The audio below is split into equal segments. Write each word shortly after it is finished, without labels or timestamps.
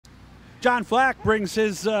John Flach brings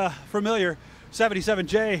his familiar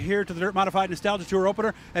 77J here to the Dirt Modified Nostalgia Tour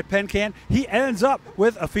opener at Penn Can. He ends up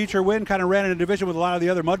with a feature win, kind of ran in a division with a lot of the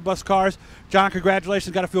other mud bus cars. John,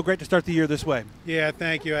 congratulations. Got to feel great to start the year this way. Yeah,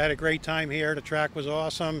 thank you. I had a great time here. The track was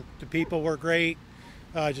awesome. The people were great.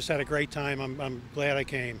 I just had a great time. I'm glad I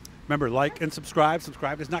came. Remember, like and subscribe.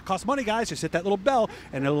 Subscribe does not cost money, guys. Just hit that little bell,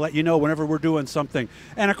 and it'll let you know whenever we're doing something.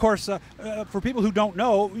 And, of course, for people who don't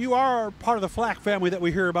know, you are part of the Flach family that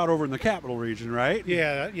we hear about over in the Capital region, right?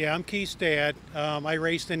 Yeah, I'm Keith's dad. I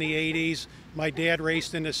raced in the 80s. My dad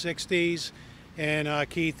raced in the 60s. And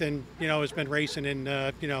Keith has been racing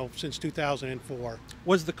in, since 2004.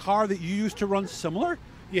 Was the car that you used to run similar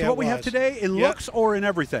to what we have today in looks or in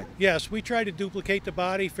everything? Yes, we try to duplicate the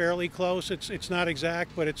body fairly close. It's not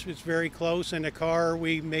exact, but it's very close. And the car,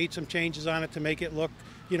 we made some changes on it to make it look,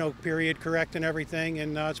 period correct and everything.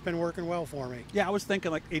 And it's been working well for me. Yeah, I was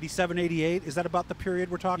thinking like 87, 88. Is that about the period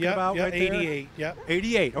we're talking about right there? 88, yep.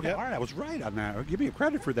 88, okay, Yep. all right, I was right on that. Give me a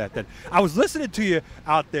credit for that then. I was listening to you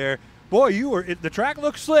out there. Boy, the track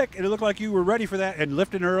looked slick, and it looked like you were ready for that and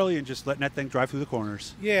lifting early and just letting that thing drive through the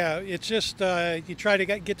corners. Yeah, it's just you try to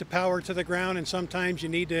get the power to the ground, and sometimes you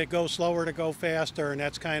need to go slower to go faster, and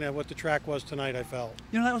that's kind of what the track was tonight, I felt.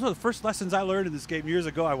 That was one of the first lessons I learned in this game years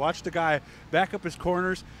ago. I watched a guy back up his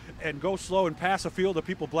corners and go slow and pass a field of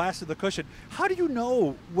people blasting the cushion. How do you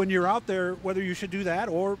know when you're out there whether you should do that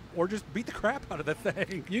or just beat the crap out of the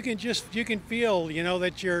thing? You can feel,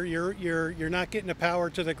 that you're not getting the power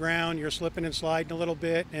to the ground. You're slipping and sliding a little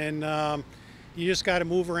bit, and you just got to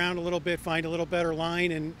move around a little bit, find a little better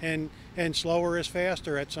line, and slower is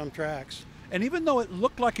faster at some tracks. And even though it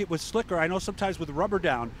looked like it was slicker, I know sometimes with rubber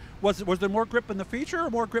down, was there more grip in the feature or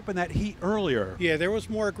more grip in that heat earlier? Yeah, there was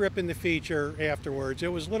more grip in the feature afterwards.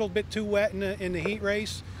 It was a little bit too wet in the heat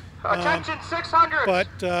race. Attention 600. But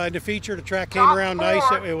in the feature, the track came around nice.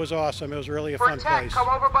 It was awesome. It was really a fun place.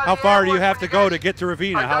 How far do you have to go to get to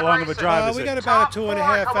Ravenna? How long of a drive is it? We got about a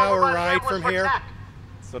 2.5 hour ride from here.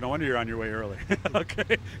 So no wonder you're on your way early.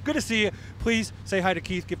 Okay, good to see you. Please say hi to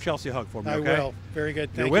Keith. Give Chelsea a hug for me. I will. Very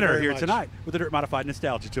good. Thank your winner you very here much. Tonight with the Dirt Modified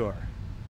Nostalgia Tour.